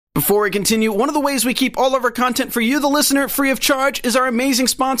Before we continue, one of the ways we keep all of our content for you, the listener, free of charge is our amazing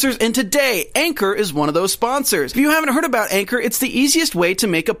sponsors, and today, Anchor is one of those sponsors. If you haven't heard about Anchor, it's the easiest way to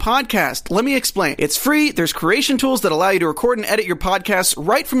make a podcast. Let me explain. It's free, there's creation tools that allow you to record and edit your podcasts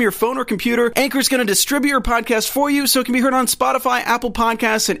right from your phone or computer. Anchor's going to distribute your podcast for you so it can be heard on Spotify, Apple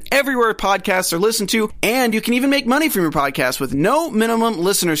Podcasts, and everywhere podcasts are listened to, and you can even make money from your podcast with no minimum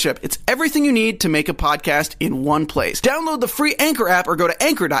listenership. It's everything you need to make a podcast in one place. Download the free Anchor app or go to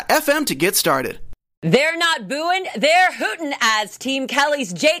anchor.fm to get started. They're not booing, they're hooting as Team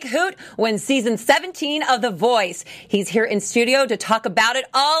Kelly's Jake Hoot wins season 17 of The Voice. He's here in studio to talk about it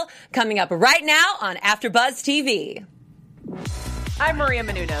all, coming up right now on AfterBuzz TV. I'm Maria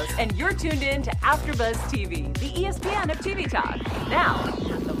Menounos, and you're tuned in to AfterBuzz TV, the ESPN of TV talk. Now,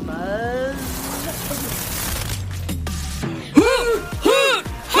 the buzz. Hoot! Hoot!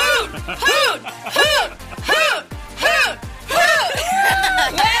 Hoot! Hoot! Hoot! Hoot! Hoot! Hoot!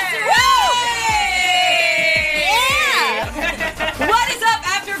 Let's roll! Yeah! What is up,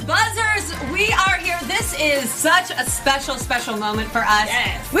 After Buzzers? We are here. This is such a special, special moment for us.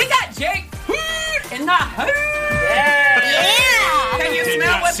 Yes. We got Jake Hoot in the hoot. Yeah! Can you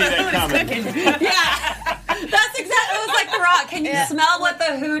smell what the hoot is cooking? Yeah. That's exactly, it was like The Rock. Can you smell what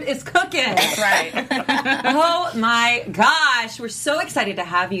the hoot is cooking? That's right. Oh my gosh. We're so excited to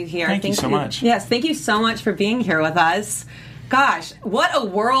have you here. Thank you so much. Yes, thank you so much for being here with us. Gosh, what a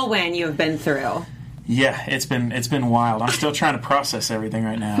whirlwind you have been through. Yeah, it's been wild. I'm still trying to process everything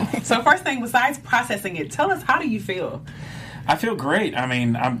right now. So first thing, besides processing it, tell us, how do you feel? I feel great. I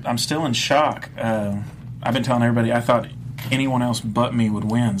mean, I'm still in shock. I've been telling everybody I thought anyone else but me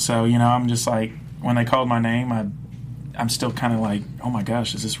would win. So, I'm just like, when they called my name, I'm still kind of like, oh my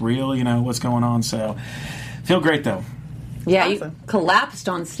gosh, is this real? What's going on? So, feel great though. Yeah, Awesome. You collapsed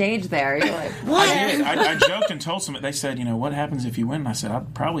on stage there. You're like, what? I did. I joked and told some. They said, what happens if you win? And I said,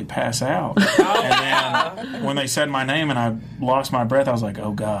 I'd probably pass out. And then when they said my name and I lost my breath, I was like,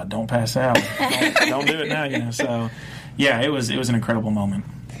 oh God, don't pass out. Don't do it now. So, yeah, it was an incredible moment.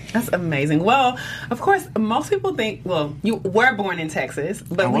 That's amazing. Well, of course, most people think, you were born in Texas,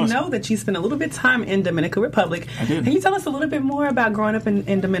 but we know that you spent a little bit of time in Dominican Republic. I did. Can you tell us a little bit more about growing up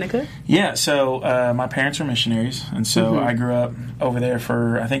in Dominica? Yeah, so my parents are missionaries, and so I grew up over there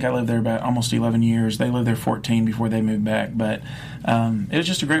I think I lived there about almost 11 years. They lived there 14 before they moved back, but it was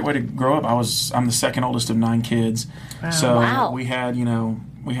just a great way to grow up. I'm the second oldest of 9 kids, so we had,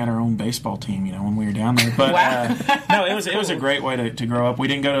 we had our own baseball team, when we were down there. But no, it was a great way to grow up. We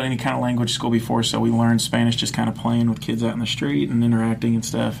didn't go to any kind of language school before, so we learned Spanish just kind of playing with kids out in the street and interacting and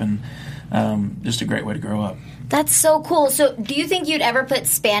stuff, and just a great way to grow up. That's so cool. So do you think you'd ever put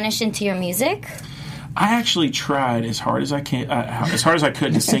Spanish into your music? I actually tried as hard as I could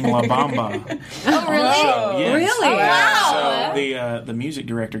to sing La Bamba. Oh, really? Yes. Really? Oh, wow. So the music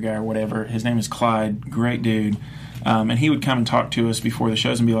director guy or whatever, his name is Clyde, great dude. And he would come and talk to us before the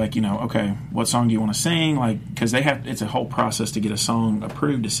shows and be like, okay, what song do you want to sing? Because it's a whole process to get a song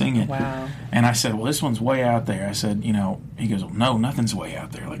approved to sing it. Wow. And I said, well, this one's way out there. I said, he goes, well, no, nothing's way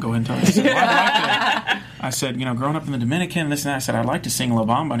out there. Go ahead and tell me. I said, well, I said, growing up in the Dominican, this and that, I said, I'd like to sing La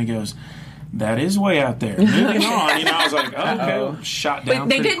Bamba. And he goes, that is way out there. Moving on. I was like, okay, shot down.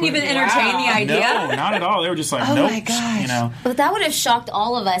 They didn't even entertain the idea? No, not at all. They were just like, oh nope. My gosh. But that would have shocked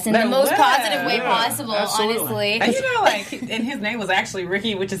all of us in the most positive way possible, honestly. And and his name was actually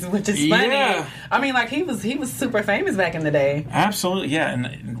Ricky, which is funny. Yeah. I mean, he was super famous back in the day. Absolutely, yeah.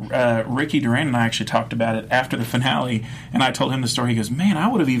 And Ricky Duran and I actually talked about it after the finale, and I told him the story. He goes, man, I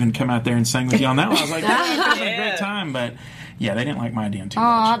would have even come out there and sang with you on that one. I was like, yeah, it was a great time, but yeah, they didn't like my idea too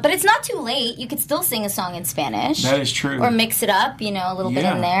much. But it's not too late. You could still sing a song in Spanish. That is true. Or mix it up, a little bit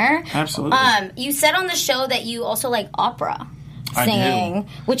in there. Absolutely. You said on the show that you also like opera I singing, do.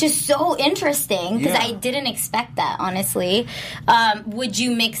 which is so interesting because Yeah. I didn't expect that, honestly. Would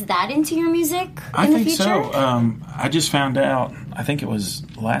you mix that into your music I in the think future? so. I just found out, I think it was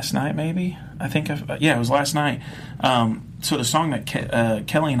last night maybe. It was last night. So the song that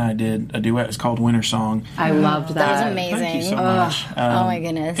Kelly and I did a duet is called Winter Song. I loved that. That was amazing. Thank you so much. Oh my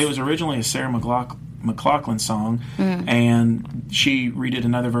goodness. It was originally a Sarah McLachlan song, and she redid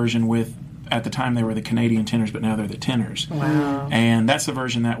another version with, at the time they were the Canadian tenors, but now they're the tenors. Wow. And that's the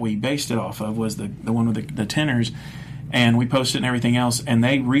version that we based it off of, was the one with the tenors. And we posted and everything else, and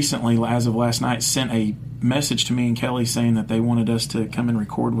they recently, as of last night, sent a message to me and Kelly saying that they wanted us to come and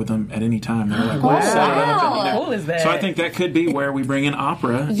record with them at any time. They were like, we'll set it up. How cool is that? So I think that could be where we bring in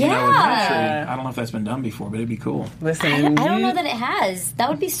opera. Yeah. In country. I don't know if that's been done before, but it'd be cool. Listen, I don't know that it has. That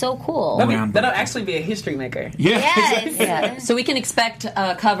would be so cool. That'll actually be a history maker. Yeah. Yes. Yeah. So we can expect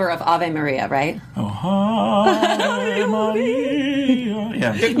a cover of Ave Maria, right? Oh, Ave Maria.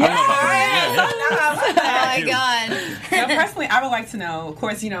 Yeah. I don't know Oh my God. Now, personally, I would like to know, of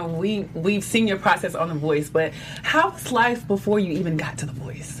course, we've seen your process on The Voice, but how was life before you even got to The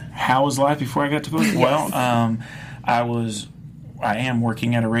Voice? How was life before I got to The Voice? Well, I am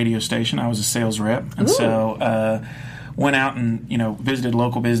working at a radio station. I was a sales rep, and so went out and visited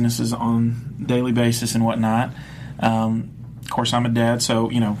local businesses on a daily basis and whatnot. Of course, I'm a dad, so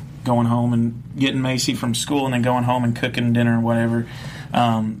going home and getting Macy from school and then going home and cooking dinner and whatever.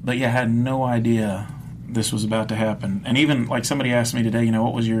 But yeah, I had no idea this was about to happen. And even like somebody asked me today,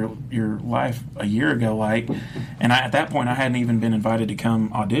 what was your life a year ago like? And at that point, I hadn't even been invited to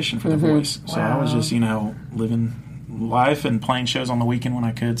come audition for The Voice. So I was just living life and playing shows on the weekend when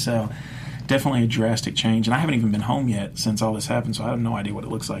I could. So definitely a drastic change. And I haven't even been home yet since all this happened, so I have no idea what it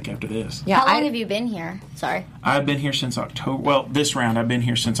looks like after this. Yeah, how long have you been here? Sorry. I've been here since October. Well, this round, I've been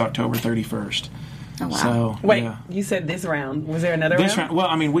here since October 31st. Oh, wow. So, wait, you said this round. Was there another round?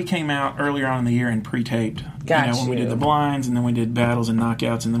 Well, we came out earlier on in the year and pre-taped. Got when we did the blinds, and then we did battles and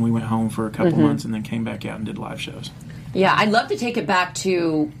knockouts, and then we went home for a couple months, and then came back out and did live shows. Yeah, I'd love to take it back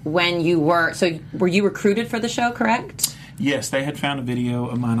to when you were you recruited for the show, correct? Yes, they had found a video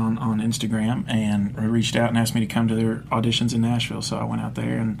of mine on Instagram and reached out and asked me to come to their auditions in Nashville, so I went out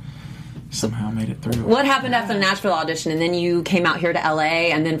there and somehow made it through. What happened after the Nashville audition, and then you came out here to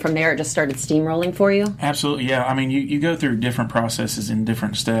LA, and then from there it just started steamrolling for you? Absolutely, yeah. You go through different processes and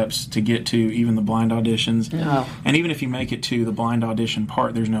different steps to get to even the blind auditions. Oh. And even if you make it to the blind audition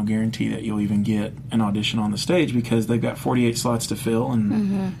part, there's no guarantee that you'll even get an audition on the stage because they've got 48 slots to fill,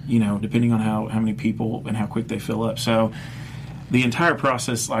 and depending on how many people and how quick they fill up. So the entire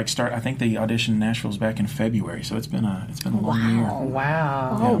process, I think the audition in Nashville was back in February, so it's been a long year.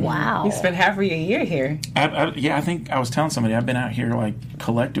 Wow. Oh, wow. You spent half of your year here. I think I was telling somebody I've been out here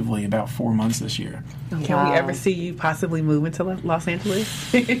collectively about 4 months this year. Can we ever see you possibly moving to Los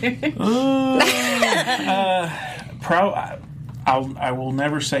Angeles? I will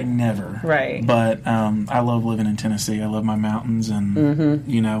never say never. Right. But I love living in Tennessee. I love my mountains, and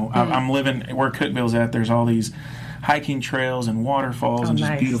I'm living where Cookville's at. There's all these hiking trails and waterfalls and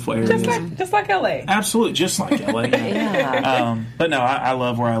just beautiful areas. Just like LA. Absolutely, just like LA. Yeah. But no, I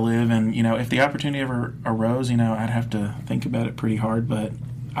love where I live, and if the opportunity ever arose, I'd have to think about it pretty hard. But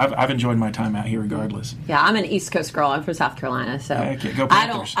I've enjoyed my time out here regardless. Yeah, I'm an East Coast girl. I'm from South Carolina, so go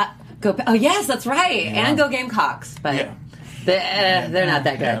Panthers. Oh yes, that's right, and go Gamecocks. But yeah. They're not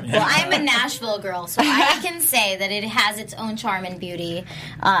that good. Well, I'm a Nashville girl, so I can say that it has its own charm and beauty,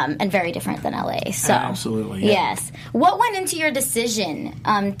 and very different than LA. So absolutely, yeah. Yes. What went into your decision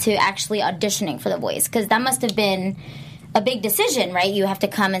to actually auditioning for The Voice? Because that must have been a big decision, right? You have to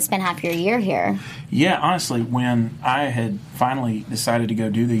come and spend half your year here. Yeah, honestly, when I had finally decided to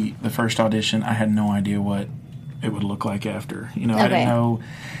go do the first audition, I had no idea what it would look like after. I didn't know.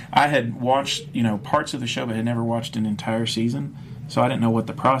 I had watched, parts of the show, but had never watched an entire season. So I didn't know what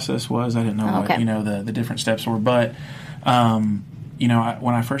the process was. I didn't know what, the different steps were. But,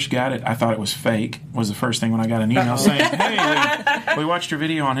 when I first got it, I thought it was fake, was the first thing when I got an email saying, hey, we watched your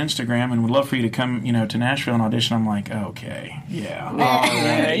video on Instagram and would love for you to come, to Nashville and audition. I'm like, okay,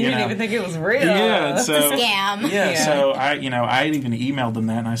 yeah. You didn't even think it was real. Yeah. So, it's a scam. Yeah, so I even emailed them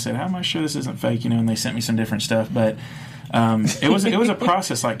that and I said, how am I sure this isn't fake, and they sent me some different stuff. But it was a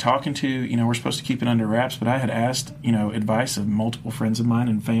process, like talking to, we're supposed to keep it under wraps, but I had asked, advice of multiple friends of mine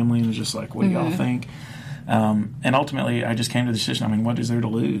and family, and was just like, what do y'all think? And ultimately, I just came to the decision, what is there to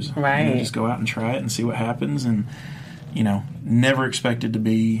lose? Right. Just go out and try it and see what happens. And, never expected to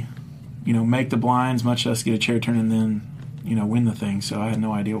be, make the blinds, much less get a chair turn and then, win the thing. So I had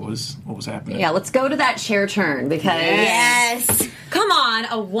no idea what was happening. Yeah, let's go to that chair turn because... Yes. Come on,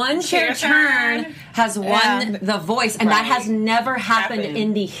 a one chair turn has won The Voice, and that has never happened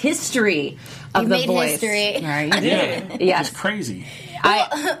in the history of The Voice. History. Right, you did. Yes. It's crazy.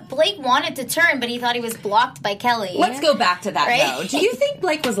 Blake wanted to turn, but he thought he was blocked by Kelly. Let's go back to that, though. Do you think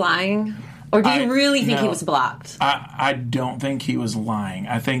Blake was lying? Or do you really think he was blocked? I don't think he was lying.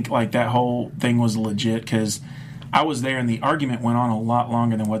 I think, that whole thing was legit, because I was there, and the argument went on a lot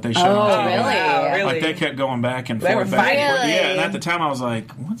longer than what they showed on TV. Really? Wow, really? They kept going back and They forth. were fighting. Yeah, and at the time I was like,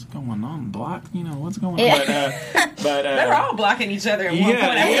 what's going on? Block? What's going on? But they were all blocking each other at one point.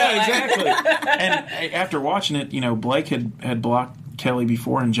 Yeah, exactly. And after watching it, Blake had blocked Kelly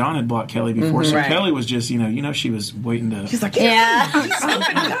before, and John had blocked Kelly before. So Kelly was just, she was waiting to... She's like, yeah.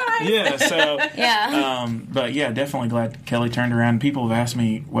 So... Yeah. But yeah, definitely glad Kelly turned around. People have asked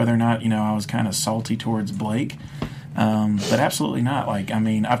me whether or not, I was kind of salty towards Blake. But absolutely not.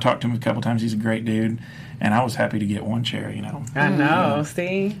 I've talked to him a couple times. He's a great dude, and I was happy to get one chair, I know.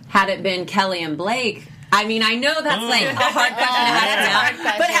 See? Had it been Kelly and Blake, I mean, I know that's like a hard question to ask now.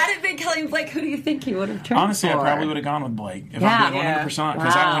 question. But had it been Kelly and Blake, who do you think you would have turned Honestly, for? I probably would have gone with Blake. If Yeah. I'm being 100%,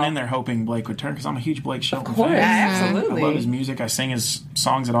 because I went in there hoping Blake would turn, because I'm a huge Blake Shelton fan. absolutely. I love his music. I sing his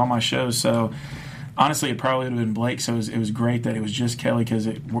songs at all my shows. So honestly, it probably would have been Blake. So it was great that it was just Kelly, because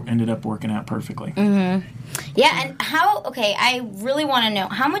it ended up working out perfectly. Yeah, and I really want to know,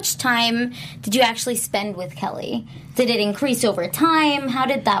 how much time did you actually spend with Kelly? Did it increase over time? How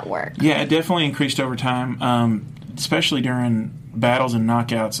did that work? Yeah, it definitely increased over time, especially during battles and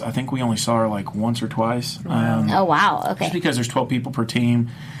knockouts. I think we only saw her like once or twice. Oh, wow. Okay. Just because there's 12 people per team,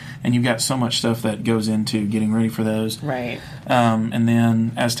 and you've got so much stuff that goes into getting ready for those. Right. And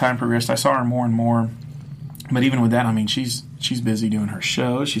then as time progressed, I saw her more and more. But even with that, I mean, she's busy doing her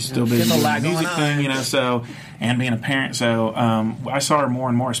show. She's still busy doing the music thing, so, and being a parent. So I saw her more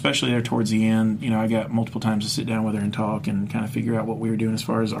and more, especially there towards the end. I got multiple times to sit down with her and talk and kind of figure out what we were doing as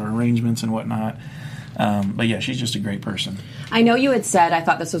far as our arrangements and whatnot. But yeah, she's just a great person. I know you had said, I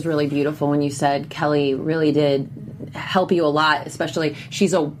thought this was really beautiful when you said Kelly really did help you a lot, especially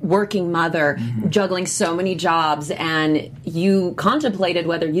she's a working mother, juggling so many jobs, and you contemplated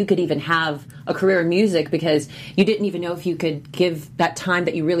whether you could even have a career in music because you didn't even know if you could give that time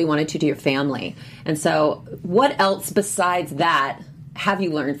that you really wanted to your family. And so what else besides that have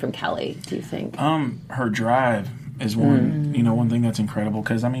you learned from Kelly, do you think? Her drive is one, one thing that's incredible,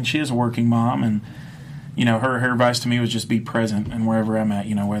 because, I mean, she is a working mom, and her advice to me was just be present, and wherever I'm at,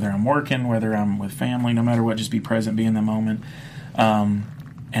 whether I'm working, whether I'm with family, no matter what, just be present, be in the moment. And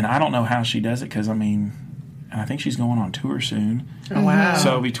I don't know how she does it, because, I mean, I think she's going on tour soon. Oh, wow.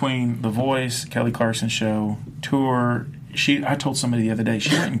 So between The Voice, Kelly Clarkson Show, tour, I told somebody the other day,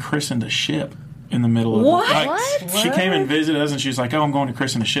 she went and christened a ship in the middle of What? She came and visited us, and she was like, "Oh, I'm going to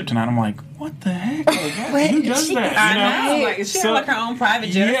christen a ship tonight." I'm like, "What the heck? Like, who does that?" I know. Like, is she like her own private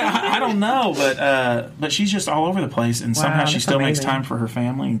jet? Yeah, I don't know, but she's just all over the place, and somehow she still makes time for her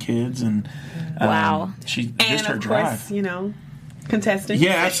family and kids, and she just her drive. Course, contestant.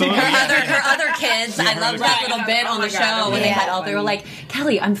 Yeah, absolutely. Her other kids, I loved that little bit on the show when they were like,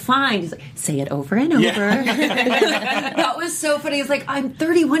 "Kelly, I'm fine." He's like, "Say it over and over." That was so funny. He's like, "I'm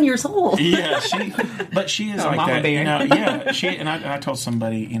 31 years old." Yeah, she is like Mama that. bear. I told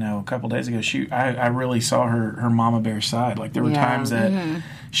somebody, a couple days ago, I really saw her mama bear side. Like there were times that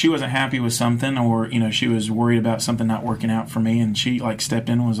she wasn't happy with something, or she was worried about something not working out for me, and she like stepped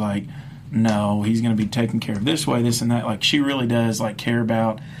in and was like, "No, he's going to be taken care of this way, this and that." Like she really does like care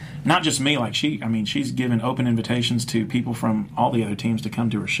about not just me. Like she's given open invitations to people from all the other teams to come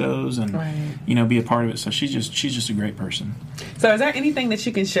to her shows and be a part of it. So she's just a great person. So is there anything that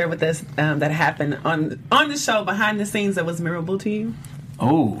you can share with us that happened on the show behind the scenes that was memorable to you?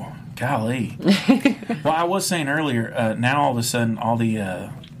 Oh, golly. Well, I was saying earlier. Now all of a sudden, all the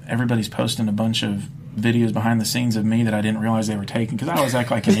everybody's posting a bunch of videos behind the scenes of me that I didn't realize they were taking, because I always act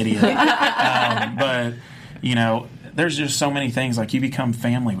like an idiot. But there's just so many things, like you become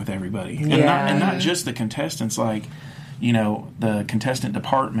family with everybody, and not just the contestants, like the contestant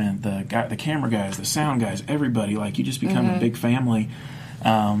department, the camera guys, the sound guys, everybody. Like you just become a big family.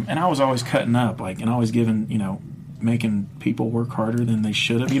 And I was always cutting up, and always giving making people work harder than they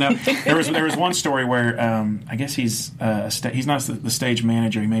should have. There was one story where I guess he's not the stage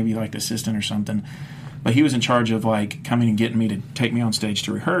manager. He may be like the assistant or something, but he was in charge of like coming and getting me to take me on stage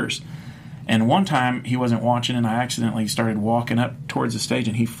to rehearse. And one time he wasn't watching, and I accidentally started walking up towards the stage,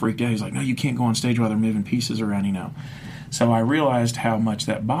 and he freaked out. He's like, "No, you can't go on stage while they're moving pieces around, So I realized how much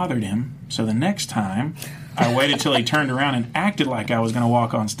that bothered him. So the next time, I waited till he turned around and acted like I was going to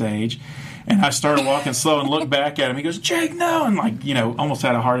walk on stage. And I started walking slow and looked back at him. He goes, "Jake, no!" And almost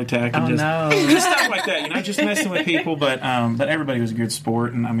had a heart attack. And just stuff like that. Just messing with people. But everybody was a good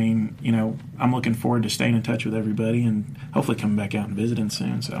sport. And I mean, I'm looking forward to staying in touch with everybody and hopefully coming back out and visiting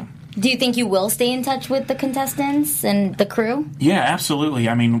soon. So. Do you think you will stay in touch with the contestants and the crew? Yeah, absolutely.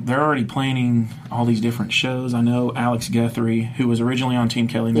 I mean, they're already planning all these different shows. I know Alex Guthrie, who was originally on Team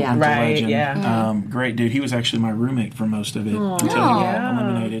Kelly, legend. Great dude. He was actually my roommate for most of it until he got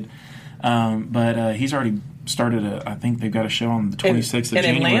eliminated. But he's already started I think they've got a show on the 26th of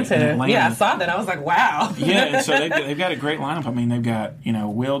January. In Atlanta. Yeah, I saw that. I was like, wow. Yeah, and so they've got a great lineup. I mean, they've got,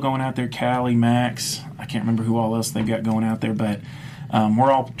 Will going out there, Callie, Max. I can't remember who all else they've got going out there, but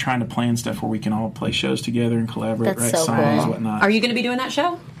we're all trying to plan stuff where we can all play shows together and collaborate, write songs, whatnot. Are you going to be doing that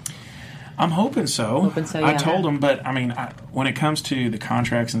show? I'm hoping so. Yeah. I told them, but I mean, when it comes to the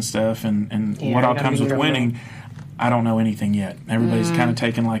contracts and stuff and what all comes with winning, I don't know anything yet. Everybody's kind of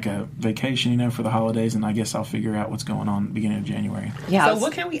taking like a vacation, you know, for the holidays, and I guess I'll figure out what's going on at the beginning of January. Yeah. So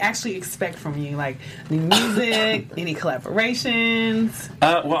what can we actually expect from you? Like new music, any collaborations?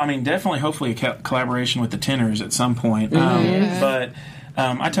 Well, I mean, definitely, hopefully, a collaboration with the Tenors at some point. But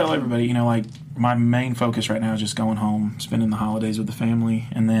I tell everybody, you know, like my main focus right now is just going home, spending the holidays with the family,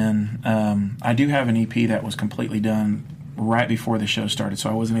 and then I do have an EP that was completely done right before the show started, so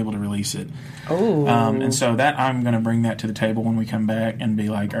I wasn't able to release it. Oh. And so that I'm going to bring that to the table when we come back and be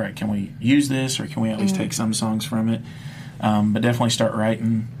like, all right, can we use this, or can we at least take some songs from it? But definitely start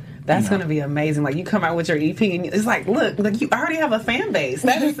writing. That's going to be amazing. Like, you come out with your EP, and it's like, look, like you already have a fan base.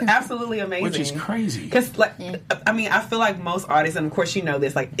 That is absolutely amazing. Which is crazy. Because, like, I mean, I feel like most artists, and of course you know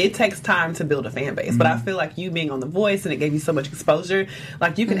this, like, it takes time to build a fan base. But I feel like you being on The Voice, and it gave you so much exposure,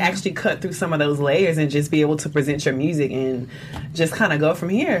 like, you can actually cut through some of those layers and just be able to present your music and just kind of go from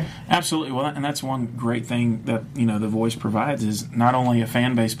here. Absolutely. Well, and that's one great thing that, you know, The Voice provides is not only a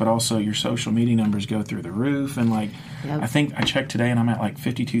fan base, but also your social media numbers go through the roof. And, like, I think I checked today, and I'm at, like,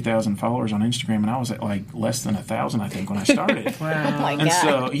 52,000 followers on Instagram, and I was at like less than 1,000, I think, when I started. Wow. Oh my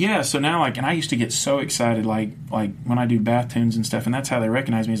God. And so now, like, and I used to get so excited, like when I do bath tunes and stuff, and that's how they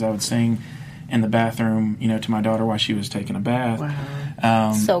recognize me, is I would sing in the bathroom, you know, to my daughter while she was taking a bath.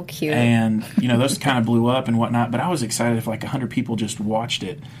 Wow. So cute. And, you know, those kind of blew up and whatnot, but I was excited if like 100 people just watched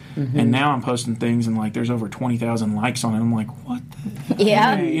it. And now I'm posting things and like there's over 20,000 likes on it. I'm like, what the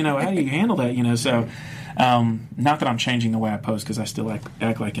Yeah. heck? You know, how do you handle that? You know, so not that I'm changing the way I post, because I still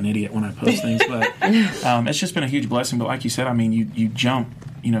act like an idiot when I post things, but it's just been a huge blessing. But like you said, I mean, you jump,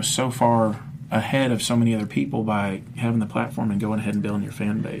 you know, so far ahead of so many other people by having the platform and going ahead and building your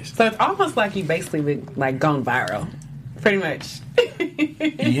fan base. So it's almost like you basically like gone viral, pretty much.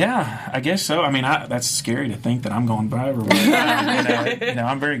 Yeah, I guess so. I mean, that's scary to think that I'm going viral. But, you know,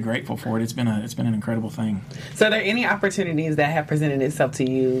 I'm very grateful for it. It's been an incredible thing. So, are there any opportunities that have presented itself to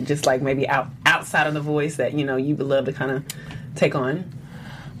you, just like maybe outside of The Voice, that you know you would love to kind of take on?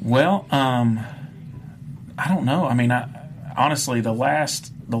 Well, I don't know. I mean, honestly, the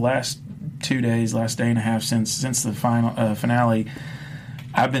last 2 days, last day and a half since the finale,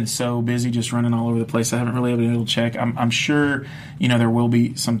 I've been so busy just running all over the place. I haven't really been able to check. I'm sure, you know, there will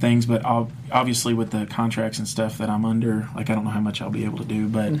be some things, but obviously with the contracts and stuff that I'm under, like, I don't know how much I'll be able to do.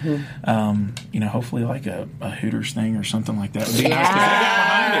 But, you know, hopefully like a Hooters thing or something like that would be nice to get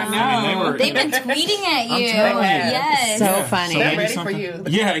behind it. I mean, They've been tweeting at you. I'm telling you. Yes. So funny. They're ready something. for you.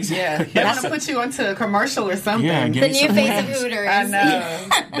 Yeah, exactly. They want to put you onto a commercial or something. Yeah, The new face of Hooters. I know.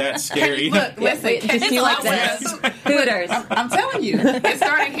 That's scary. Look, listen. Can Just you you like smell this. what- Hooters. I'm telling you, it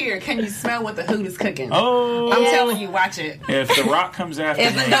started here. Can you smell what the Hoot is cooking? Oh, I'm telling you, watch it. if The Rock comes after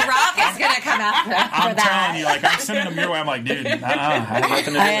If me, The Rock is going to come after I'm that. telling you, like, I'm sending them your way. I'm like, dude,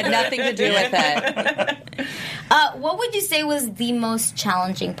 I had nothing to do with it. What would you say was the most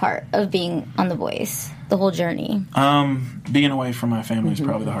challenging part of being on The Voice? The whole journey? Being away from my family is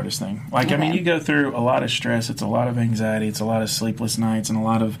probably the hardest thing. Like, I mean, you go through a lot of stress. It's a lot of anxiety. It's a lot of sleepless nights and a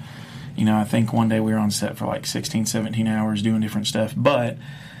lot of, you know, I think one day we were on set for like 16, 17 hours doing different stuff. But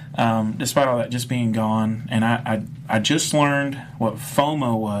despite all that, just being gone, and I just learned what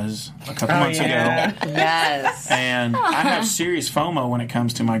FOMO was a couple months ago. Yes. And I have serious FOMO when it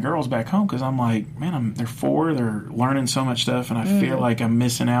comes to my girls back home, because I'm like, man, they're 4, they're learning so much stuff, and I feel like I'm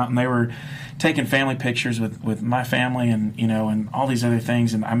missing out. And they were taking family pictures with my family, and you know, and all these other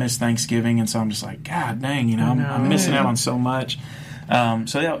things, and I miss Thanksgiving, and so I'm just like, God dang, you know, I'm missing out on so much.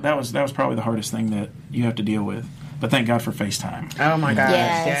 So yeah, that was probably the hardest thing that you have to deal with. But thank God for FaceTime. Oh my gosh.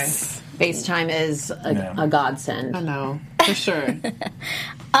 Yes. FaceTime is a godsend. I know, for sure.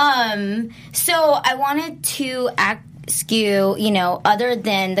 So I wanted to ask you, you know, other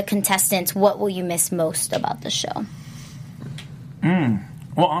than the contestants, what will you miss most about the show?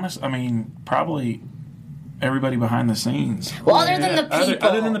 Well, honestly, I mean, probably everybody behind the scenes. Well, other than the people.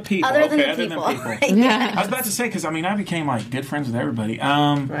 Other than the people. Other than Okay, the other people. than people. Yeah. I was about to say, because I mean, I became like good friends with everybody.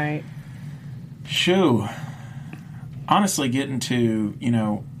 Right. Shoo. Honestly, getting to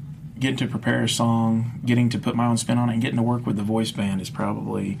prepare a song, getting to put my own spin on it, and getting to work with the voice band is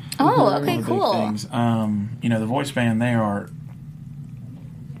probably Oh, okay, one of the big cool. things. You know, the voice band, they are,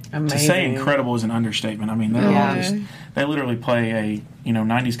 Amazing. to say incredible is an understatement. I mean, they're all just, they literally play a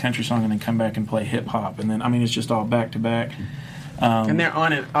 90s country song and then come back and play hip hop, and then I mean, it's just all back to back. And they're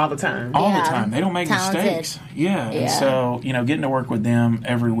on it all the time. All Yeah. the time. They don't make Talented. mistakes. Yeah. And Yeah. so, you know, getting to work with them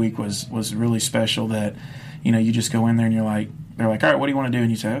every week was really special. That, you know, you just go in there and you're like, they're like, all right, what do you want to do?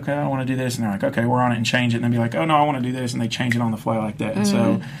 And you say, okay, I want to do this. And they're like, okay, we're on it, and change it. And then be like, oh, no, I want to do this. And they change it on the fly like that. And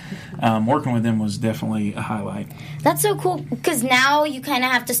so working with them was definitely a highlight. That's so cool, because now you kind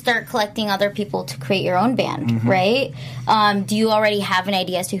of have to start collecting other people to create your own band, right? Do you already have an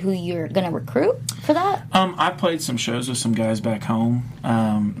idea as to who you're going to recruit for that? I played some shows with some guys back home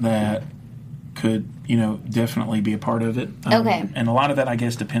that could, definitely be a part of it. Okay. And a lot of that, I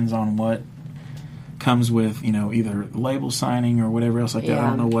guess, depends on what comes with, either label signing or whatever else like that. I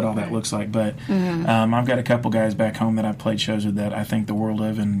don't know what all that looks like, but I've got a couple guys back home that I've played shows with that I think the world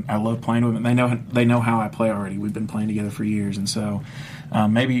of, and I love playing with them. They know how I play already. We've been playing together for years, and so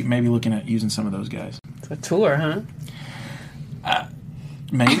maybe looking at using some of those guys. It's a tour, huh?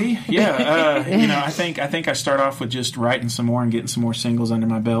 Maybe, yeah. I think I start off with just writing some more and getting some more singles under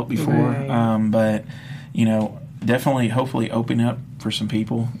my belt before, but definitely, hopefully, open up for some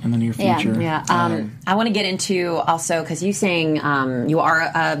people in the near future. Yeah. I want to get into also, because you sang, you are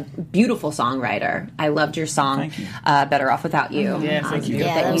a beautiful songwriter. I loved your song, Thank you. Better Off Without You. Yeah, thank you.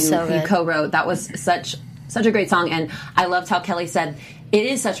 Yeah, That that was you, so you good. co-wrote. That was such a great song, and I loved how Kelly said it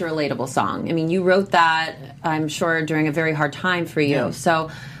is such a relatable song. I mean, you wrote that, I'm sure, during a very hard time for you. Yeah. So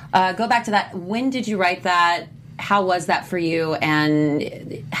go back to that. When did you write that? How was that for you,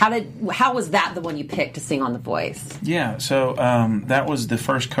 and how was that the one you picked to sing on The Voice? Yeah, so that was the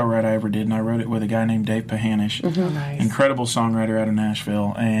first co-write I ever did, and I wrote it with a guy named Dave Pahanish, Nice. incredible songwriter out of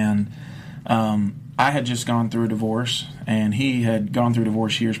Nashville, and I had just gone through a divorce, and he had gone through a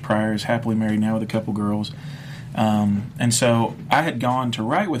divorce years prior, is happily married now with a couple girls, and so I had gone to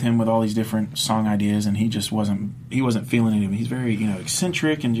write with him with all these different song ideas, and he just wasn't feeling any of it. He's very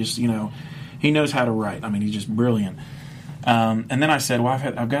eccentric and just he knows how to write. I mean, he's just brilliant. And then I said, well,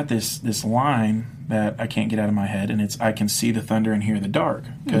 I've got this line that I can't get out of my head, and it's, I can see the thunder and hear the dark.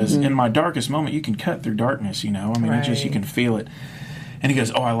 Because in my darkest moment, you can cut through darkness, I mean, it just, you can feel it. And he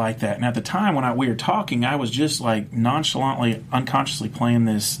goes, oh, I like that. And at the time when we were talking, I was just like nonchalantly, unconsciously playing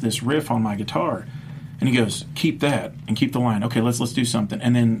this riff on my guitar. And he goes, keep that and keep the line. Okay, let's do something.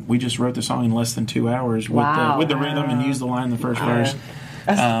 And then we just wrote the song in less than 2 hours with the rhythm and used the line in the first verse.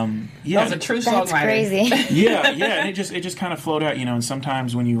 That was a true songwriter. That's crazy. yeah, and it just kind of flowed out, and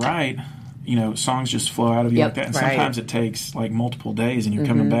sometimes when you write, songs just flow out of you like that, and sometimes it takes like multiple days, and you're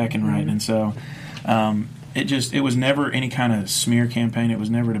coming back and writing, and so it was never any kind of smear campaign. It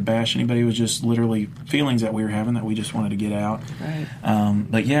was never to bash anybody. It was just literally feelings that we were having that we just wanted to get out. Right.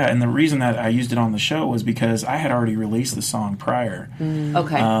 But yeah, and the reason that I used it on the show was because I had already released the song prior,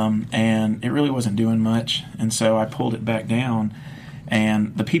 Okay. and it really wasn't doing much, and so I pulled it back down.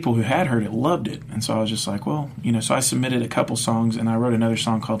 And the people who had heard it loved it. And so I was just like, well, so I submitted a couple songs, and I wrote another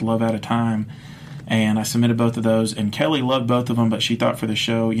song called Love Out of Time. And I submitted both of those. And Kelly loved both of them, but she thought for the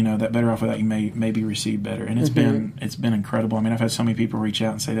show, that Better Off Without You may be received better. And it's been incredible. I mean, I've had so many people reach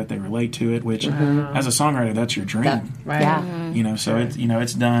out and say that they relate to it, which as a songwriter, that's your dream. Right. Yeah. So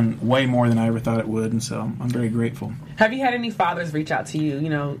it's done way more than I ever thought it would. And so I'm very grateful. Have you had any fathers reach out to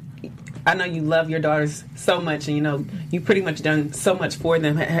you? I know you love your daughters so much, and you've pretty much done so much for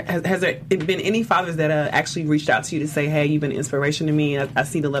them. Has there been any fathers that actually reached out to you to say, "Hey, you've been an inspiration to me. I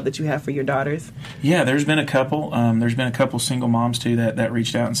see the love that you have for your daughters"? Yeah, there's been a couple. There's been a couple single moms too that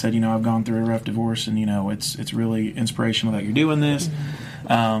reached out and said, I've gone through a rough divorce, and it's really inspirational that you're doing this.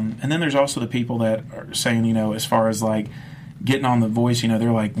 And then there's also the people that are saying, as far as like getting on The Voice,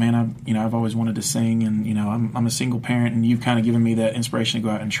 they're like, man, I've always wanted to sing, and I'm a single parent, and you've kind of given me that inspiration to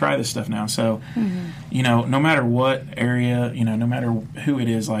go out and try this stuff now. So, no matter what area, no matter who it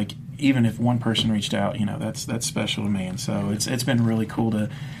is, like even if one person reached out, that's special to me, and so it's been really cool to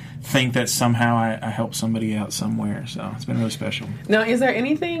think that somehow I helped somebody out somewhere. So it's been really special. Now, is there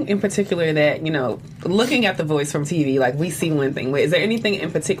anything in particular that, looking at The Voice from TV, like we see one thing, but is there anything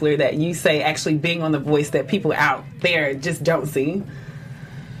in particular that you say actually being on The Voice that people out there just don't see?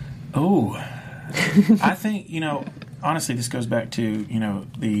 Oh, I think, honestly, this goes back to,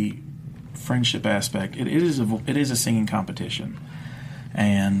 the friendship aspect. It is a singing competition.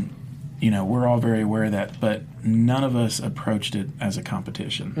 And, we're all very aware of that, but none of us approached it as a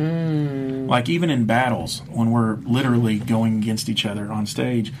competition. Like even in battles, when we're literally going against each other on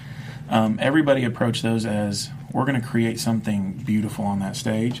stage, everybody approached those as, we're going to create something beautiful on that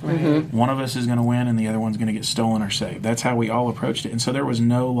stage. One of us is going to win, and the other one's going to get stolen or saved. That's how we all approached it. And so there was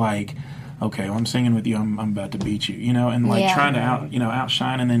no like, okay, well, I'm singing with you, I'm about to beat you, and like trying to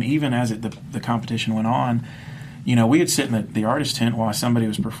outshine. And then even as the competition went on, we would sit in the artist tent while somebody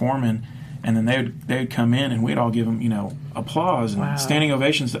was performing, and then they would come in, and we'd all give them, applause and standing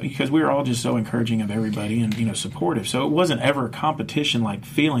ovations, because we were all just so encouraging of everybody and, supportive. So it wasn't ever a competition like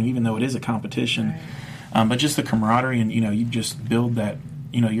feeling, even though it is a competition. but just the camaraderie, and you just build that,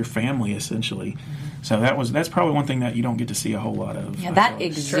 your family essentially. So that's probably one thing that you don't get to see a whole lot of. Yeah, that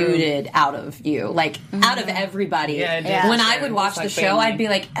exuded out of you, like out of everybody. Yeah, it did. When I would watch the show, I'd be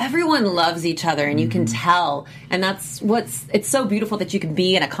like, everyone loves each other, and you can tell. And it's so beautiful that you can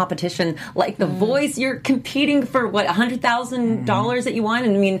be in a competition like The Voice. You're competing for what, $100,000 that you won,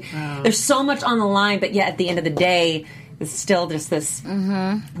 and I mean, there's so much on the line. But yet, at the end of the day, it's still just this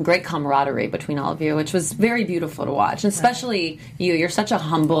great camaraderie between all of you, which was very beautiful to watch. And especially you. You're such a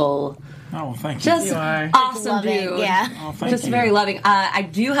humble. Oh, well, thank you. Just awesome dude. Yeah. Oh, thank just you. very loving. I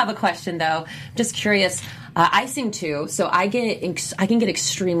do have a question though. Just curious. I sing too, so I can get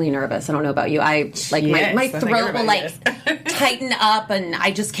extremely nervous. I don't know about you. I like my throat will like tighten up, and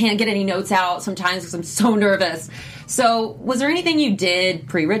I just can't get any notes out sometimes because I'm so nervous. So, was there anything you did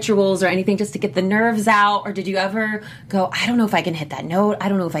pre-rituals or anything just to get the nerves out, or did you ever go, I don't know if I can hit that note. I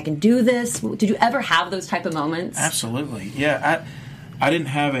don't know if I can do this. Did you ever have those type of moments? Absolutely. Yeah. I didn't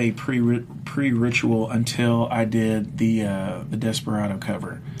have a pre-ritual until I did the Desperado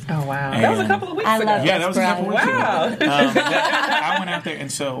cover. Oh, wow. And that was a couple of weeks ago. love Yeah, that was a couple of weeks Wow. ago. I went out there,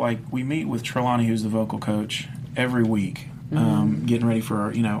 and so like we meet with Trelawney, who's the vocal coach, every week, getting ready for our,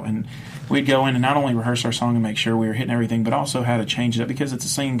 and we'd go in and not only rehearse our song and make sure we were hitting everything, but also how to change it up, because it's a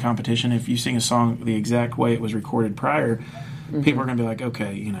singing competition. If you sing a song the exact way it was recorded prior, people are going to be like,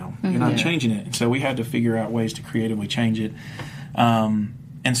 okay, you're not changing it. And so we had to figure out ways to creatively change it.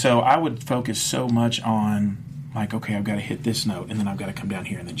 And so I would focus so much on, like, okay, I've got to hit this note, and then I've got to come down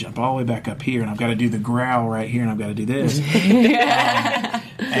here and then jump all the way back up here, and I've got to do the growl right here, and I've got to do this.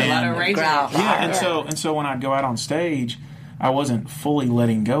 A lot of range. Yeah, and so when I'd go out on stage, I wasn't fully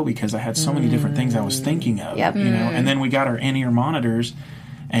letting go because I had so many different things I was thinking of. Yep. And then we got our in-ear monitors,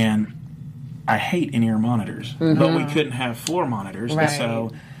 and I hate in-ear monitors, but we couldn't have floor monitors, Right.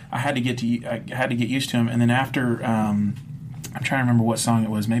 so I had to get used to them. And then after, I'm trying to remember what song it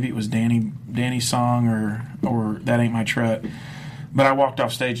was. Maybe it was Danny's song or That Ain't My Truck. But I walked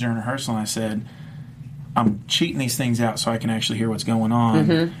off stage during rehearsal and I said, I'm cheating these things out so I can actually hear what's going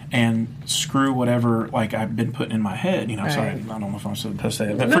on and screw whatever like I've been putting in my head. Right. Sorry, I don't know if I'm supposed to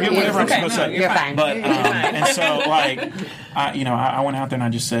say it, but forget whatever I'm supposed to say. You're fine. But and so like I went out there and I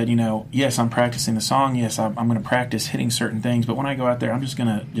just said, yes, I'm practicing the song. Yes, I'm going to practice hitting certain things. But when I go out there, I'm just going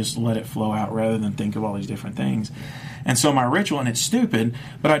to just let it flow out rather than think of all these different things. And so my ritual, and it's stupid,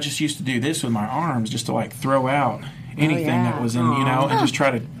 but I just used to do this with my arms just to like throw out anything that was in, and just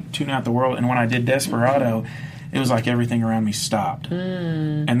try to tune out the world. And when I did Desperado, it was like everything around me stopped.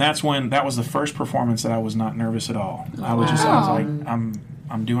 And that was the first performance that I was not nervous at all. I was like,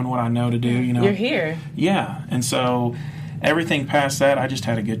 I'm doing what I know to do, You're here. Yeah. And so everything past that, I just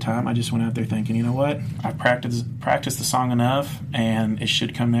had a good time. I just went out there thinking, you know what? I've practiced the song enough, and it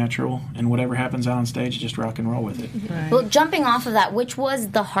should come natural. And whatever happens out on stage, just rock and roll with it. Right. Well, jumping off of that, which was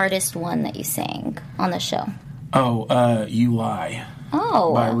the hardest one that you sang on the show? Oh, You Lie.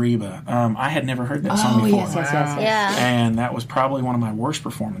 Oh. By Reba. I had never heard that song before. Yes. Yeah. And that was probably one of my worst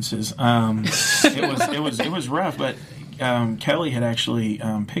performances. It was rough, but Kelly had actually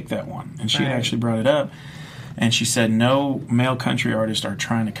picked that one, and she had actually brought it up. And she said, no male country artists are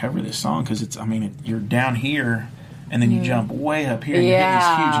trying to cover this song because you're down here, and then you jump way up here and you hit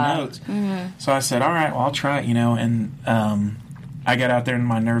these huge notes. So I said, all right, well, I'll try it, and I got out there and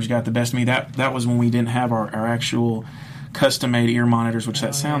my nerves got the best of me. That was when we didn't have our actual custom-made ear monitors, which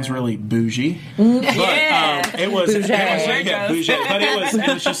that sounds really bougie. But it was bougie. But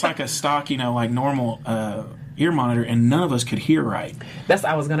it was just like a stock, like normal ear monitor, and none of us could hear right. That's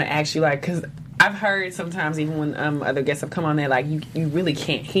what I was going to ask you, because I've heard sometimes even when other guests have come on there, like you really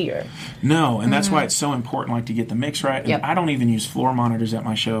can't hear. No, and that's why it's so important, like to get the mix right. And I don't even use floor monitors at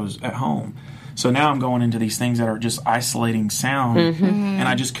my shows at home. So now I'm going into these things that are just isolating sound, and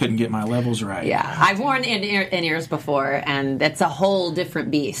I just couldn't get my levels right. Yeah, I've worn in-ears before, and it's a whole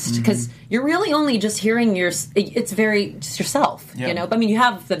different beast because you're really only just hearing it's very just yourself, But you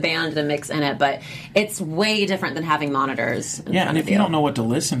have the band, the mix in it, but it's way different than having monitors. And if you don't know what to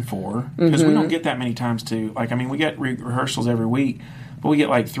listen for, because we don't get that many times to, we get rehearsals every week, but we get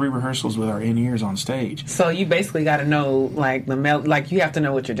like 3 rehearsals with our in-ears on stage. So you basically got to know you have to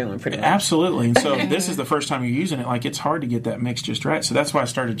know what you're doing pretty much. Absolutely. And so this is the first time you're using it. It's hard to get that mix just right. So that's why I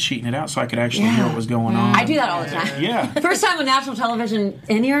started cheating it out so I could actually hear what was going on. I do that all the time. Yeah. First time on national television,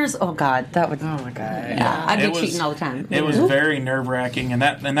 in-ears, oh God, that would. Oh my God. Yeah, I'd be cheating all the time. It was very nerve-wracking, and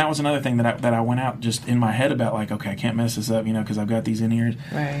that was another thing that I went out just in my head about, okay, I can't mess this up, because I've got these in-ears.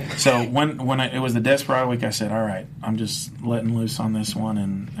 Right. So when it was the Desperado week, I said, all right, I'm just letting loose on this this one,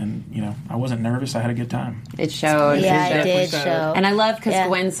 and you know, I wasn't nervous. I had a good time. It showed. Yeah, It it did showed. show. And I love because Yeah.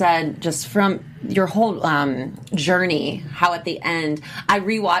 Gwen said just from your whole journey, how at the end, I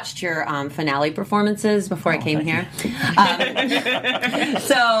rewatched your finale performances before I came here. Moments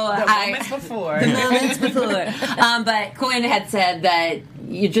before. Moments before. But Gwen had said that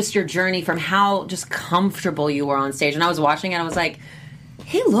your journey from how just comfortable you were on stage, and I was watching it, I was like,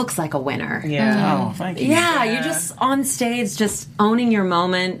 he looks like a winner. Yeah. Oh, thank you. Yeah, you're just on stage, just owning your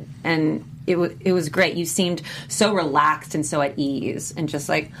moment, and it was great. You seemed so relaxed and so at ease, and just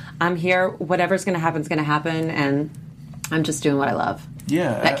like, I'm here, whatever's going to happen is going to happen, and I'm just doing what I love.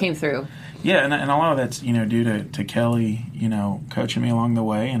 Yeah. That came through. Yeah, and a lot of that's, you know, due to Kelly, you know, coaching me along the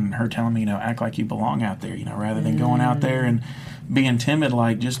way and her telling me, you know, act like you belong out there, you know, rather than going out there and being timid,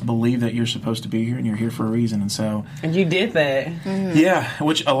 like, just believe that you're supposed to be here and you're here for a reason. And so... And you did that. Yeah,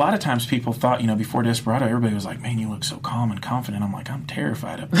 which a lot of times people thought, you know, before Desperado, everybody was like, man, you look so calm and confident. I'm like, I'm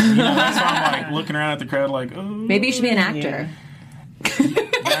terrified up there. You know, that's why I'm like looking around at the crowd like, oh. Maybe you should be an actor. He's like,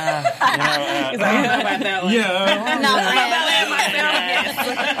 I don't know about that one.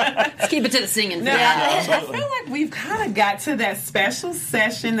 Let's keep it to the singing. No, I feel like we've kind of got to that special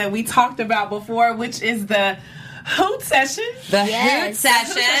session that we talked about before, which is the Hoot session. The Yes. Hoot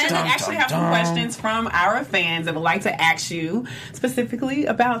session. We actually have some questions from our fans that would like to ask you specifically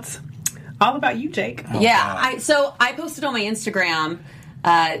all about you, Jake. Yeah, I posted on my Instagram.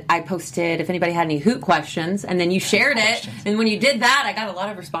 I posted if anybody had any Hoot questions, and then you shared it. And when you did that, I got a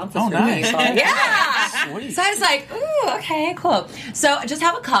lot of responses from nice. people. Yeah, Sweet. so I was like, ooh, okay, cool. So I just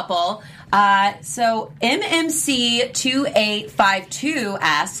have a couple. So MMC2852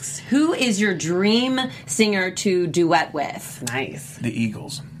 asks, who is your dream singer to duet with? Nice. The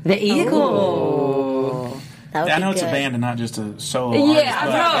Eagles. The Eagles. That would I be know it's a good. band and not just a solo artist. Yeah,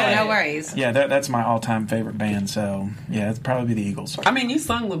 but- no worries. Yeah, that's my all-time favorite band, so yeah, it'd probably be the Eagles. I mean, you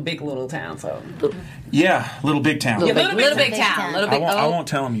sung with Big Little Town, so. Yeah, Little Big Town. Little Little Big Big Town. Town. Little I Big. won't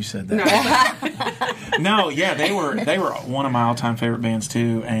tell them you said that. No, yeah, they were one of my all-time favorite bands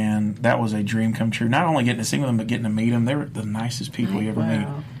too, and that was a dream come true. Not only getting to sing with them, but getting to meet them. They were the nicest people you ever meet.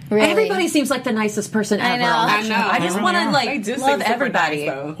 Really? Everybody seems like the nicest person ever. I know. on that I show. know. I They just really want to are. like They do love seem super everybody.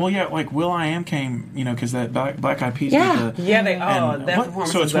 nice, though. Well, yeah, like Will I Am came, you know, because that Black Eyed Peas. Yeah. did the, Yeah, that and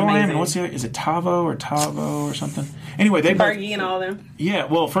performance so it's was Will I Am, amazing. and what's the other? Is it Tavo or something? Anyway, they both, Fergie and all them. yeah.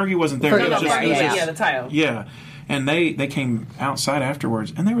 Well, Fergie wasn't there. Fergie It was wasn't just- there, it was yeah. just- Yeah, the title. Yeah, and they came outside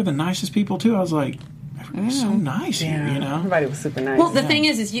afterwards, and they were the nicest people too. I was like, everybody's so nice here, you know. Everybody was super nice. Well, the thing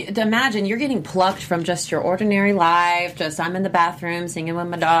is you, to imagine you're getting plucked from just your ordinary life. Just I'm in the bathroom singing with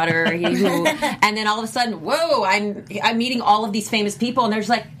my daughter, and then all of a sudden, whoa! I'm meeting all of these famous people, and they're just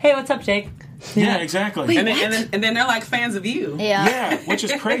like, "Hey, what's up, Jake?" Yeah, exactly. and then they're like fans of you. Yeah. Yeah, which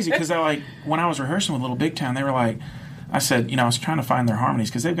is crazy because when I was rehearsing with Little Big Town, they were like, I said, you know, I was trying to find their harmonies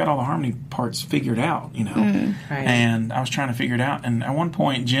because they've got all the harmony parts figured out, you know, Right. and I was trying to figure it out. And at one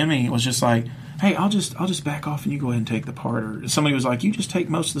point, Jimmy was just like, hey, I'll just back off and you go ahead and take the part. Or somebody was like, you just take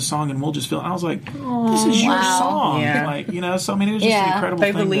most of the song and we'll just fill it. I was like, this is your Wow. song. Yeah. Like, you know, so I mean, it was just an Yeah. incredible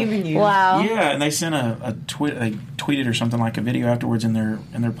They thing. believe in you. Wow. Yeah, and they sent a tweet. They tweeted or something like a video afterwards in their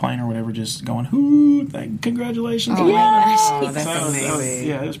plane or whatever, just going, "Hoot! Like, congratulations!" Oh, that's amazing.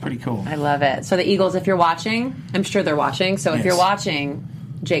 Yeah, it was pretty cool. I love it. So the Eagles, if you're watching, I'm sure they're watching. So if Yes. you're watching,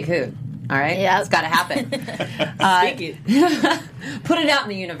 Jake Hoot. All right, Yep. it's got to happen. Speak it. Put it out in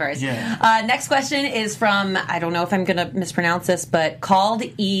the universe. Yeah. Next question is from, I don't know if I'm going to mispronounce this, but called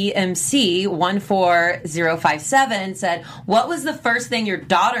EMC14057 said, what was the first thing your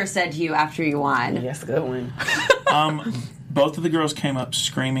daughter said to you after you won? Yes, good one. Both of the girls came up